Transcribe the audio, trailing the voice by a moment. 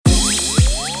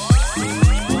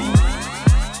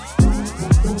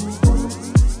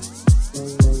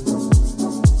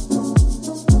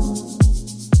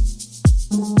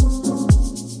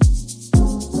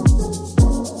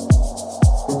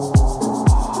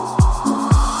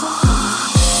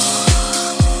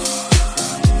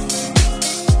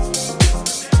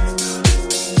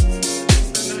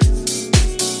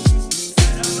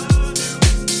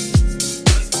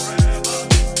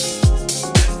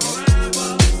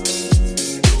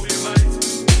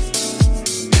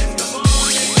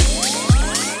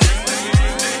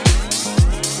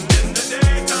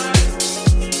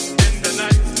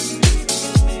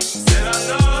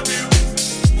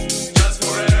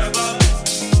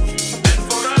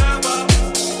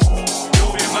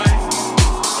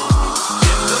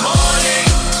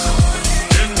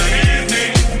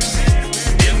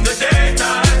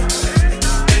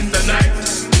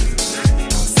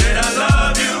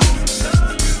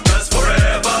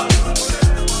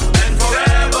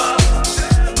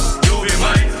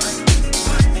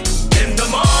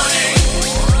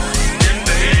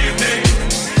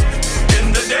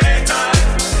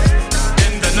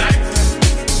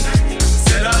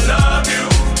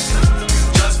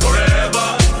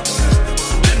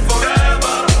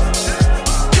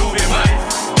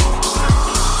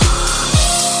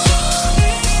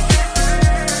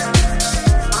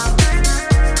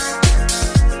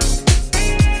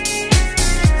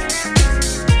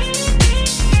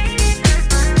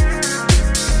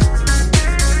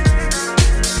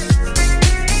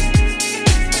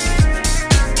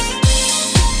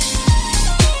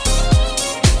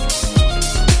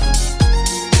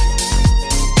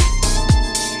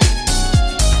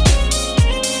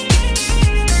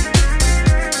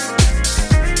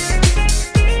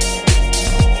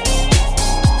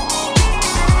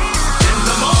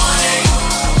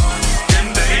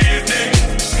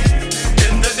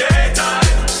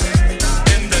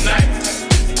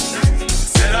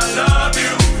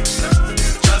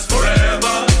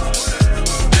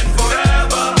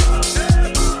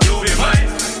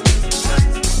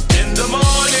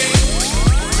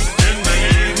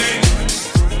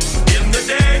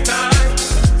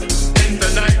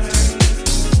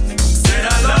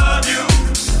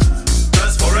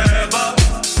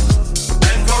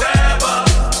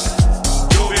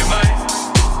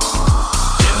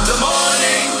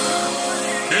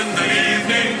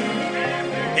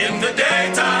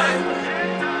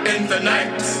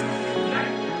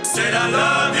Said I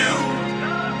love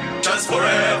you just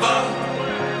forever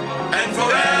and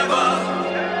forever.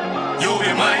 You'll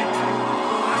be mine.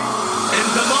 In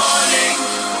the morning,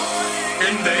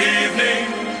 in the evening,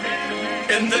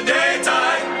 in the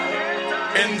daytime,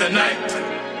 in the night.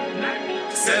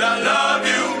 Said I love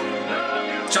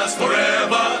you just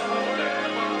forever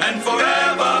and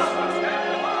forever.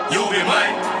 You'll be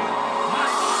mine.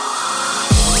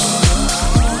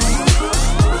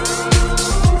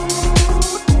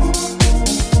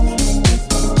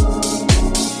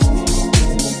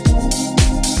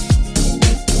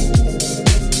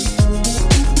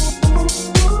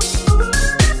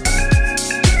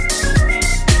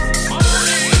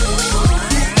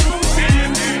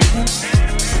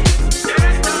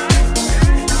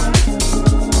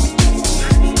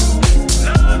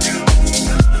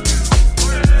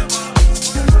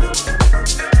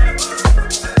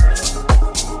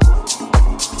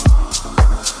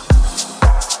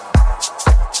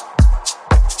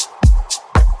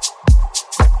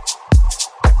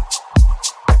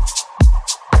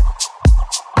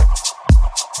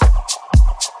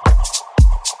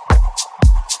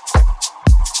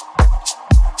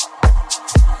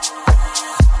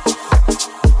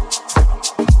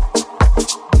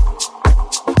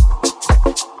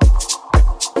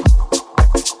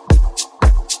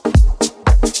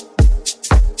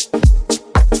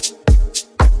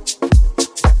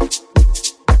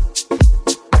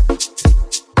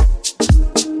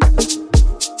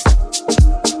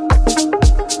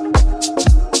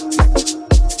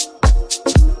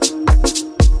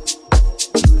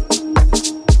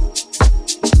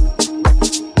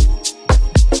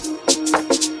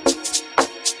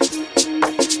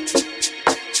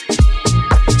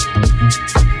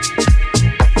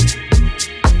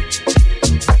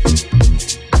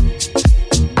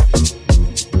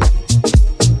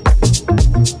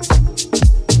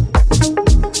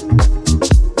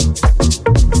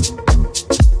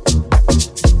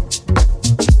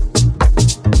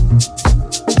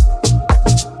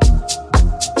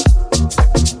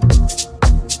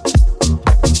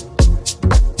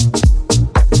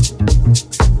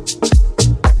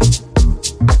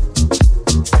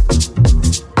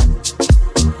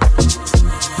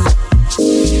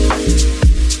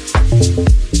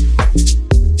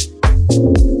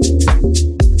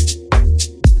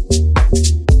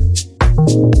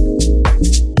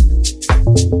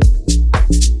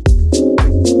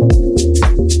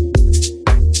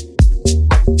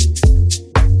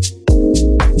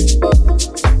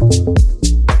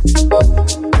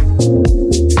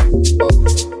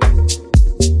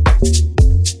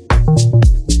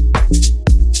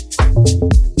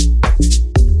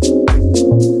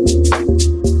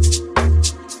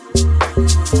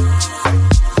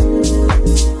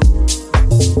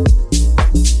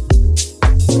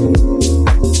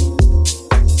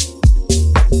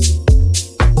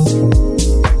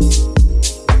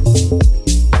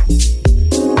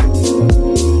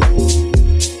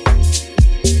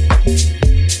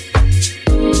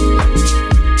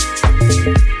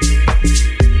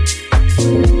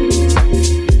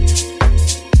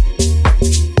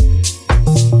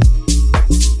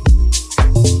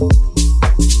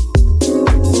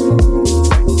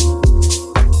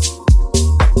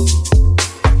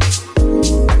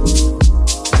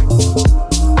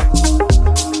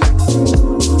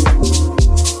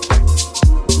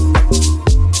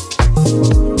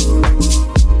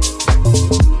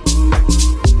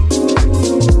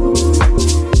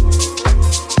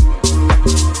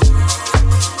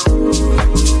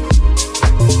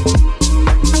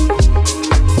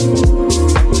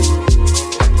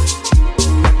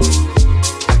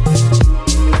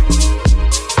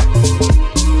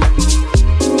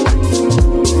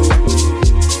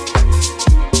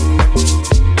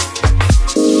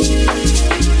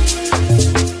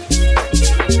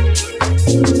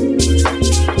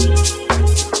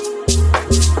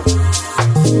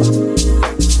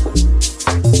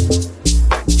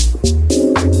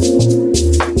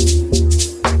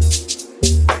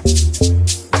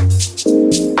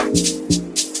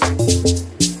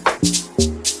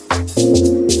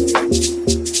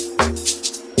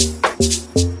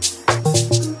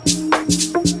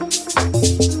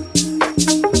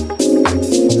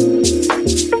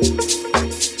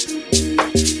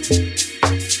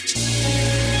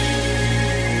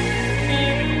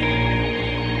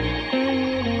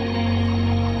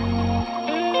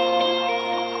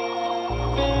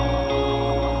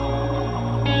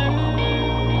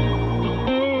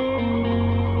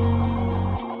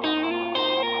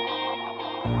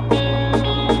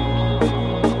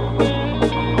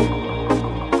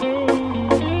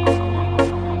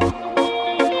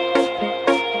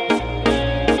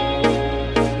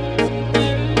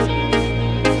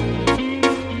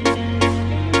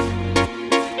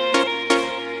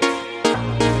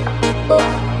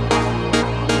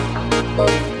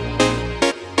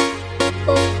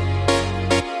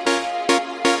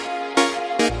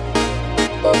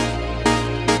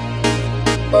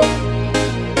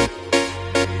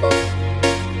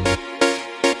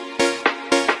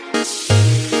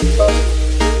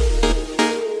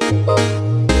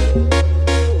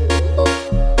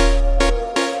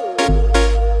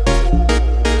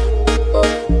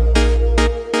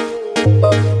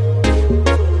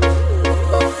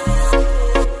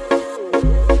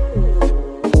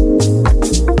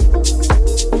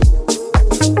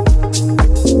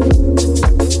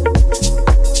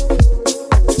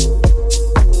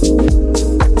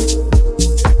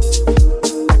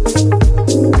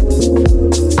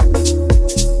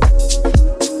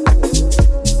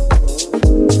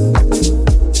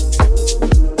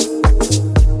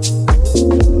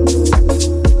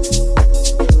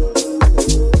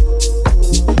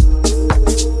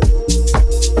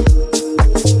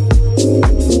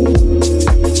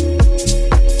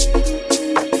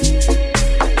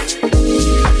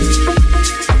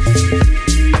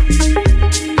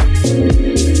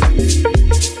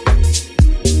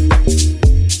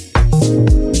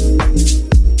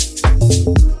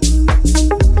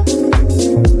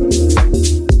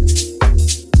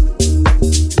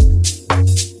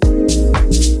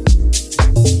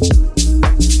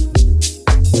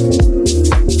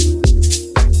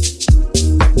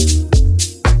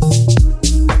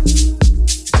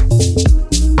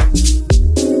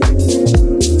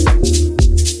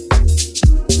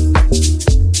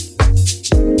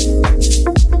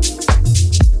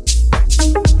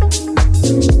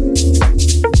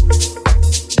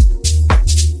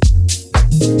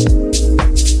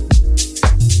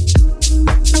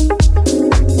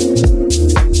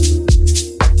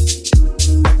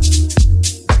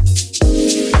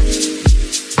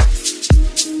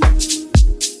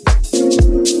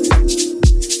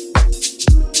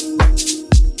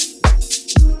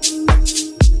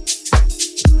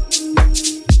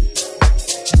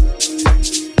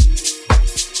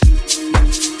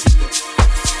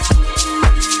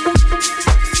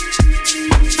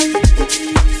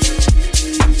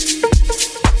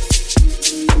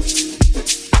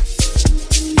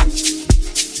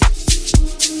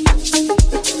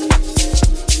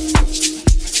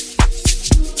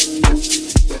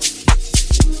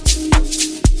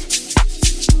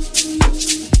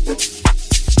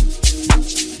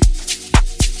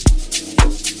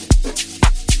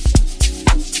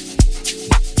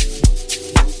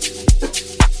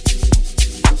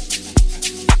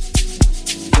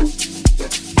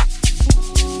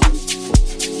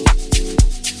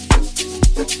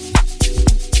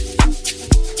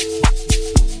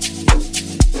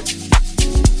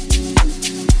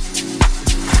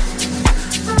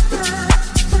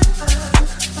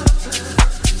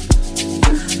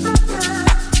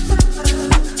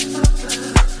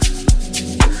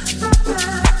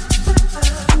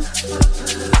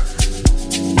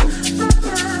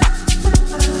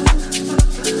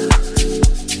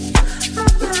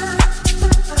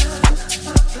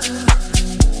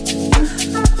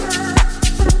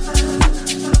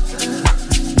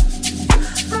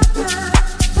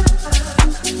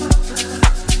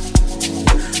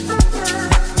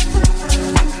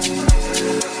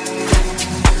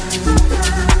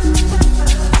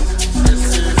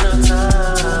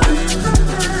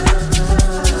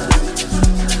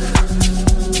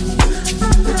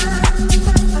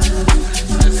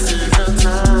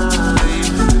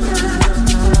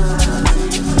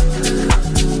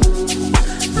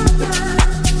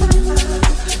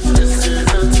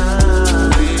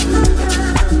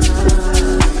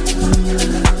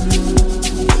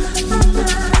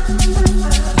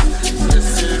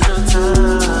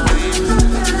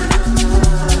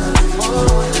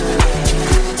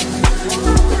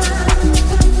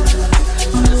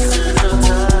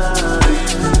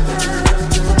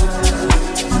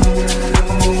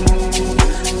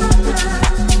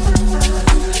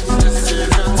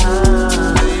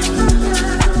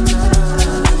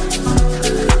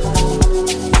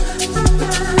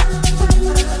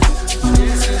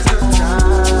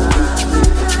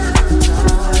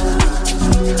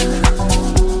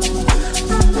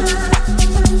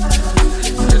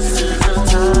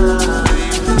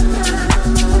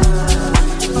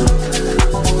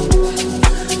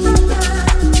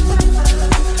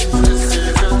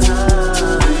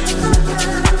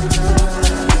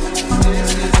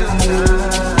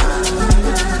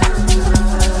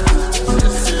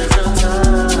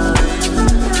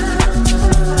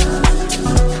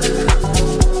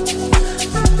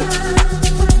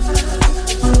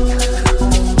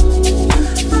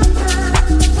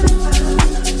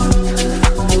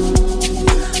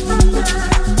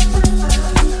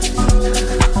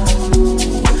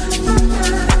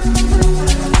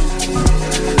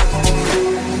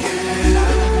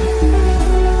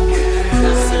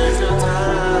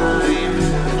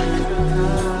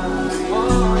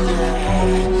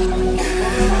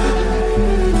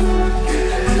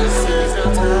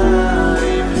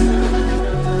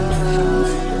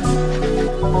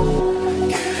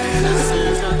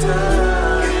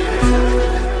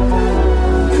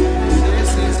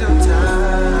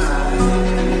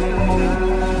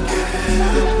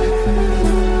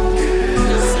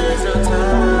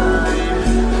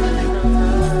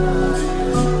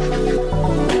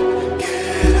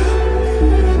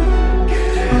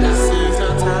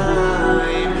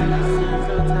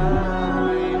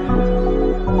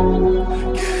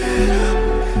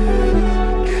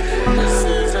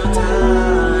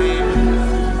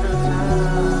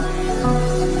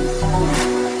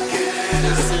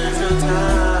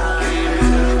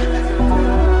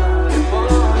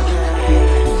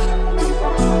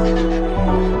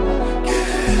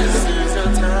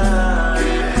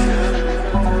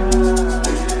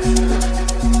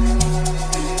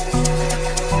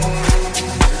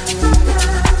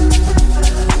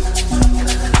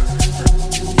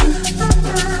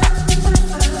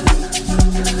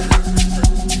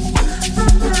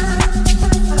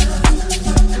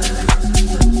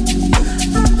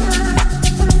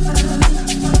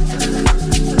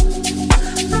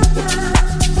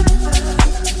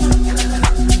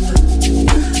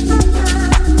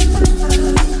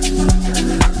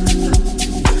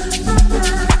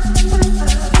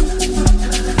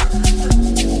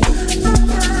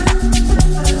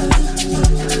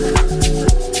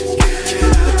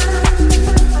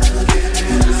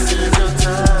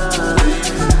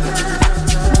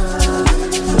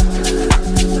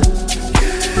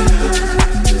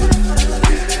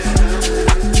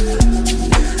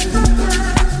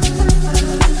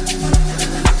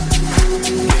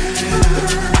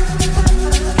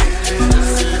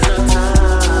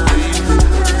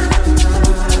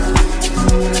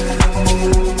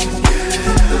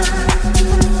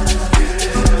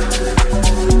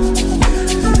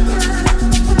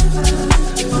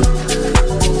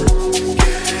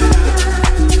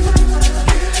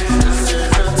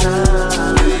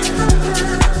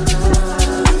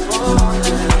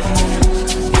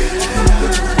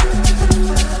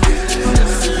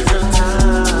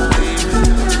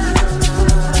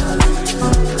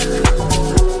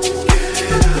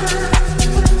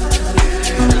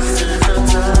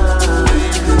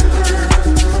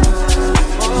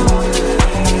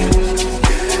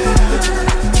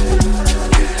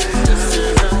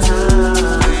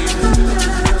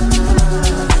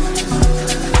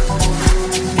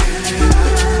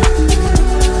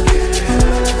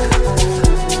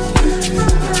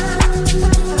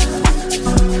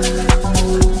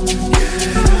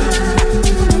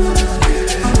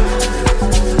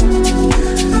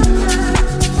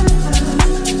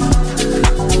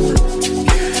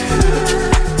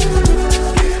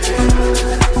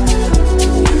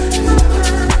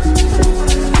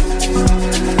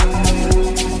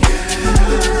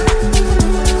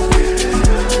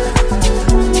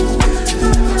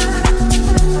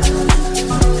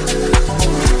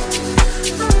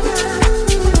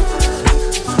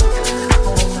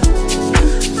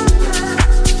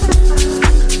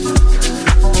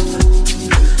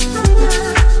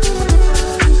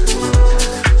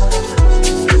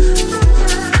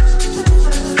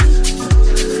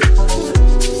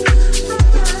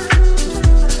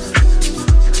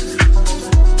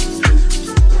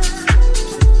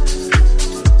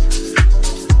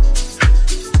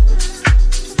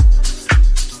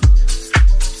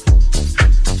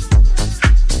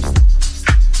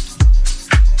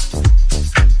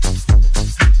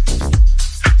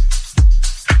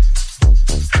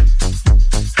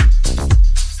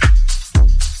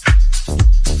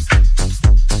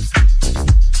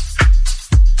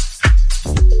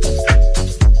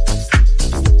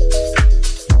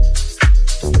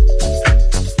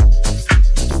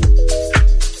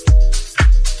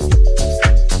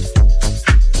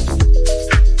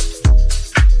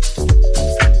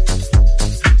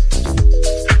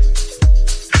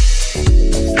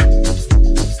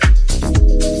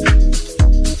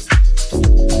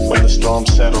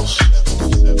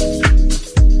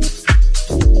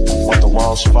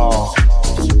 walls fall.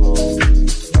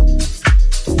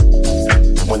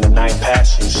 When the night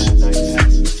passes,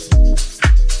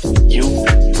 you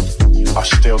are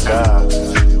still God.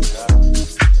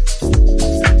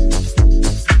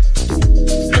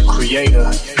 The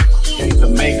creator, the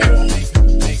maker.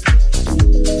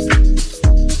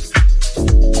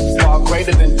 Far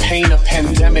greater than pain, a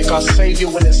pandemic, our savior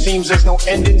when it seems there's no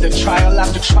ending. The trial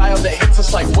after trial that hits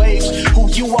us like waves. Who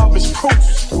you are is proof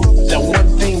that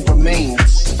one thing remains.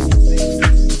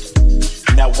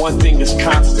 And that one thing is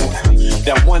constant.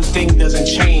 That one thing doesn't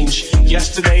change.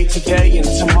 Yesterday, today, and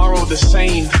tomorrow the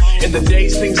same. In the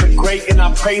days things are great and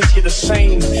I praise you the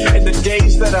same. In the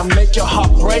days that I make your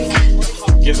heart break,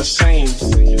 you're the same.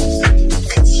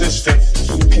 Consistent,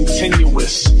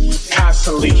 continuous,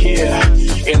 constantly here.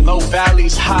 In low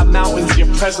valleys, high mountains, your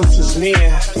presence is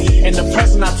near. In the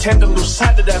present, I tend to lose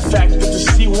sight of that fact. But to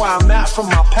see where I'm at from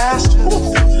my past,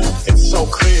 it's so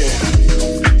clear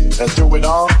that through it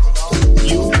all,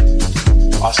 you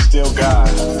are still God.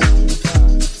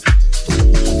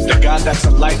 The God that's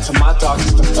a light to my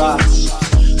darkest of thoughts.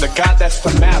 The God that's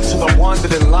the map to the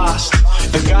wandered and lost.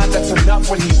 The God that's enough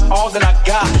when he's all that I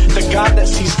got. The God that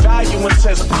sees value and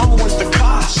says I'm worth the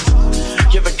cost.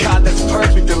 You're the God that's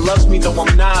perfect and loves me though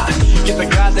I'm not. You're the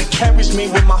God that carries me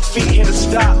when my feet hit a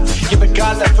stop. You're the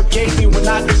God that forgave me when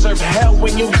I deserved hell.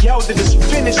 When you yelled it is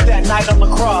finished that night on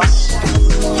the cross.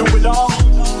 Through it all,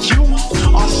 you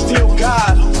are still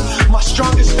God. My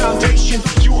strongest foundation,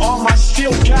 you are my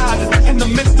still God. In the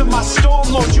midst of my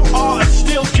storm, Lord, you are a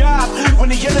still God. When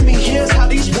the enemy hears how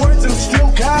these words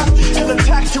instill God, he'll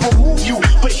attack to remove you,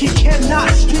 but he cannot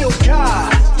steal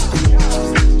God.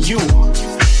 You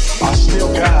are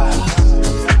still God.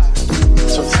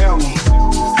 So tell me,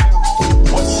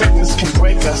 what sickness can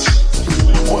break us?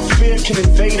 What fear can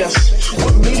invade us?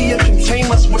 What media can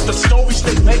tame us with the stories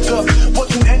they make up? What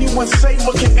can anyone say?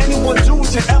 What can anyone do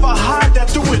to ever hide that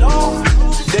through it all,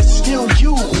 there's still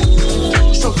you?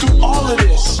 So through all of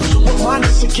this, remind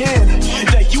us again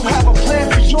that you have a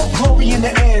plan for your glory in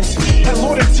the end. And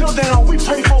Lord, until then, all we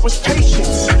pray for is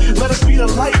patience. Let us be the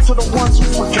light to the ones who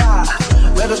forgot.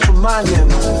 Let us remind them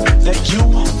that you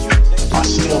are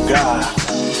still God.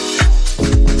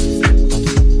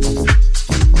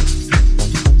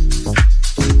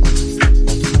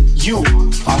 You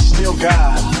are still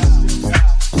God.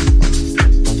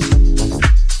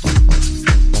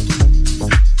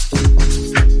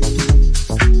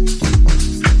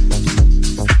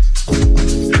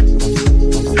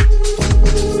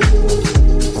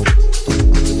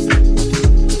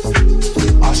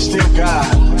 Are still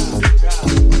God.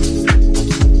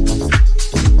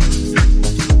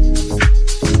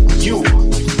 You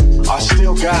are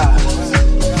still God.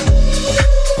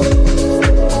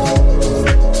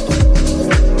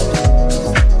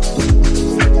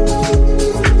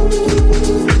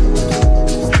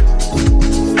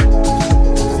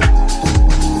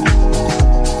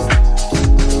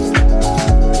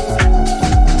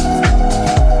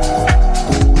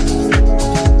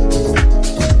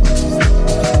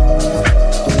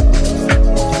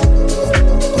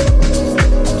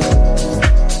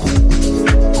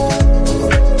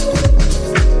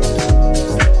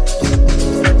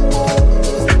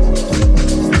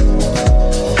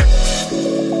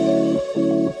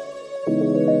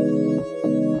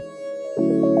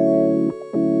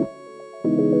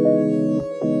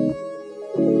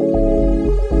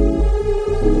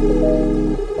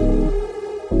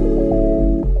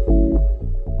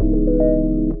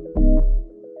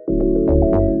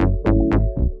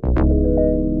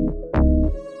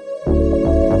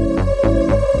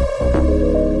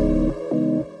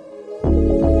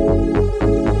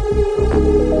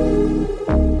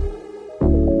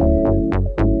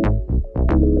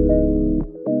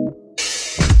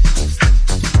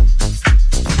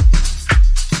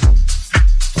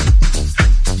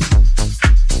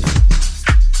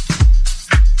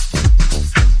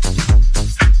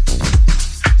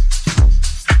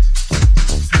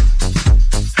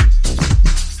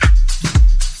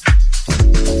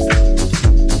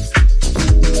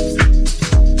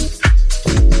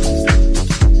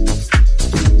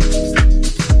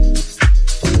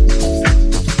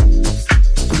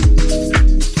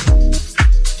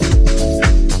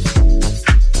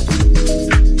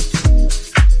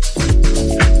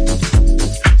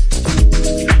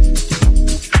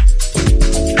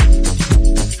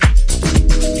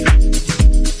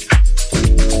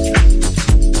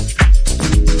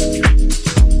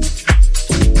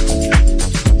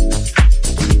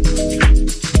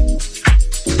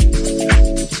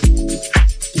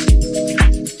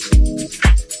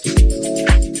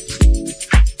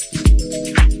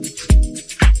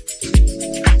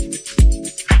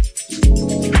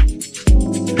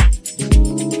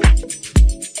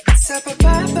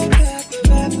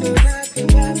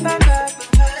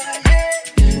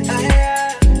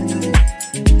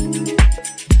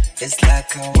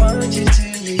 I want you to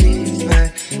leave,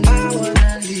 but I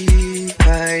wanna leave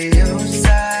by your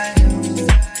side.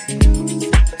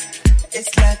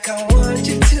 It's like I want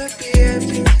you to be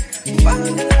happy.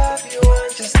 Find the love you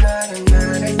want, just not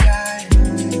another guy.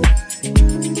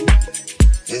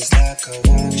 It's like I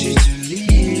want you to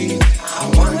leave.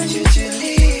 I want you to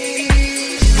leave.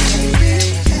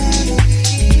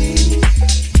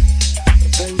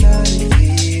 But not if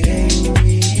it ain't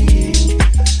me.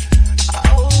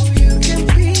 Oh, you can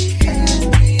be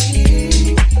happy.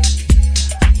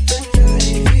 But not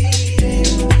if it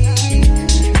ain't me.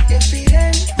 If it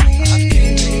ain't me, I'll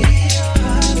give me your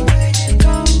heart when you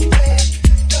go back.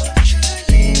 Don't you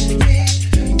leave me.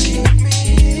 Keep me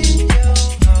in your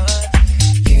heart.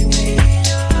 Keep me in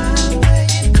your heart when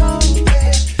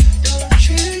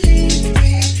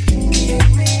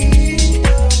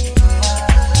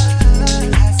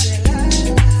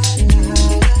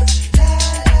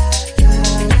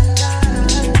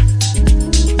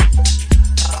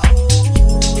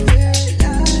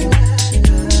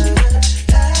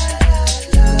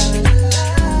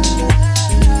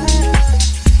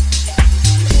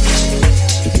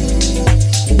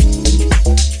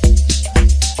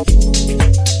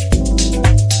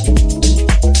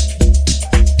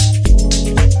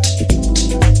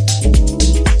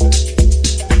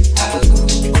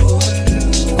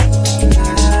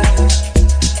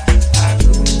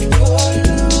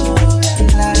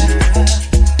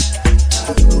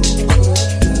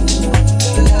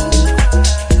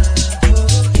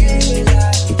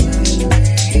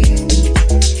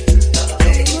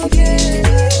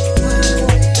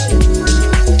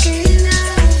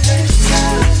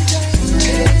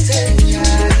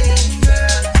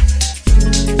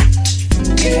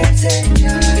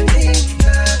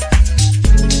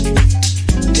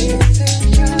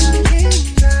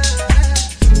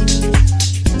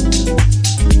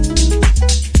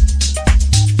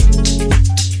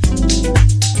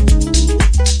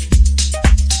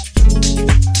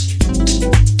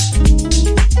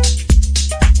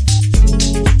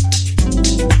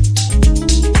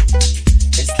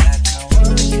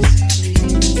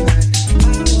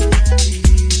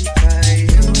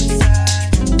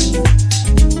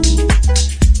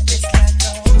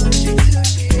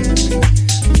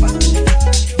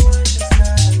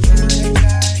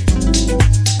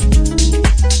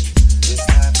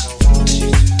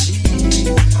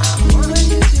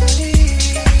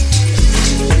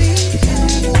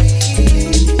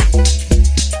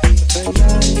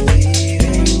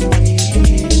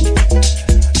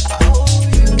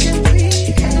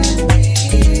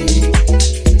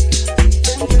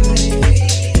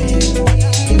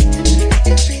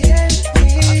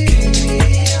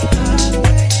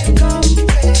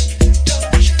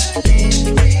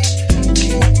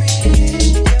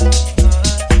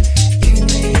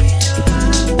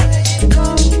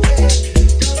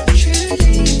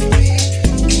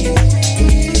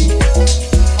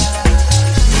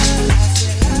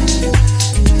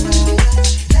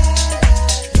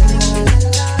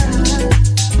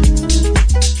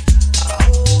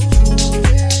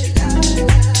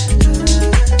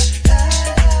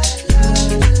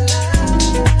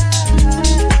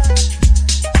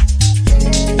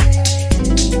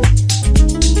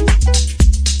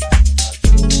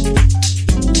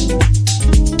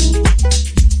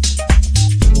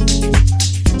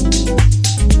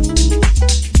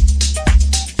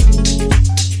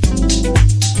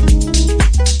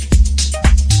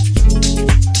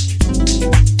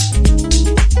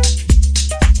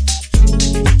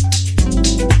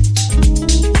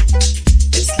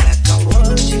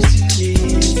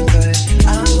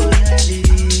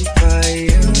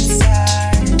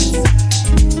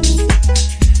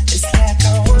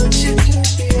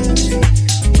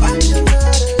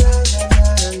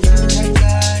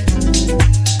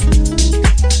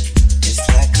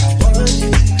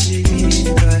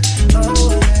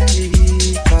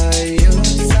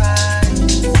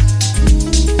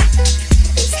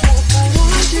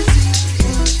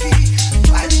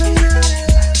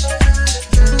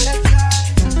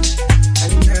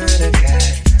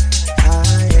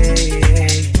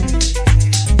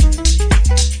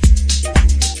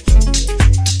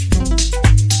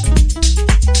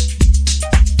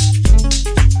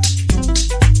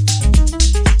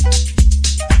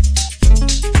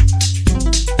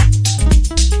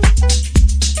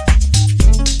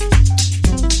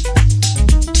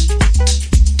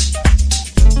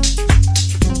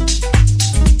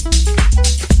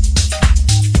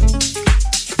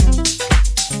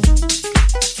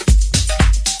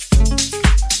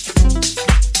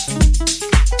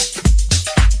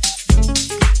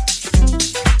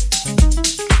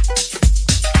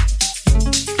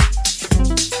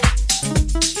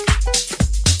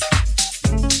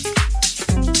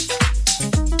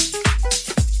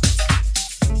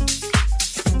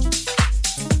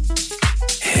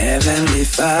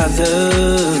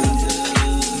Father.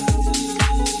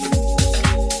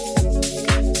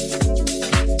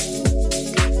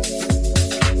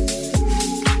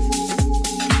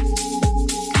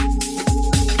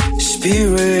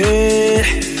 Spirit,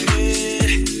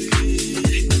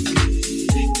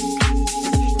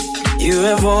 you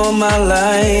have all my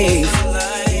life.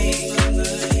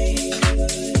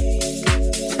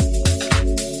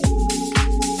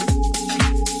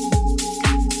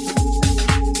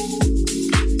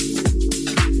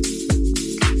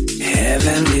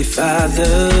 Heavenly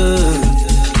Father,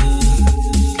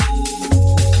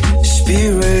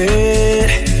 Spirit,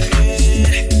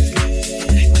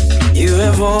 you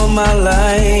have all my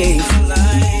life.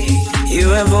 You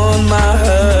have all my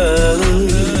heart.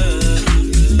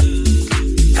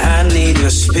 I need your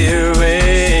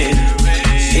spirit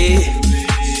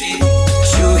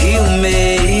to heal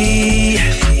me,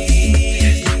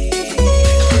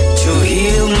 to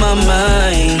heal my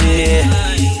mind,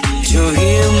 to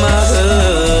heal my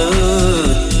heart.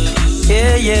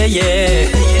 Yeah, yeah, yeah.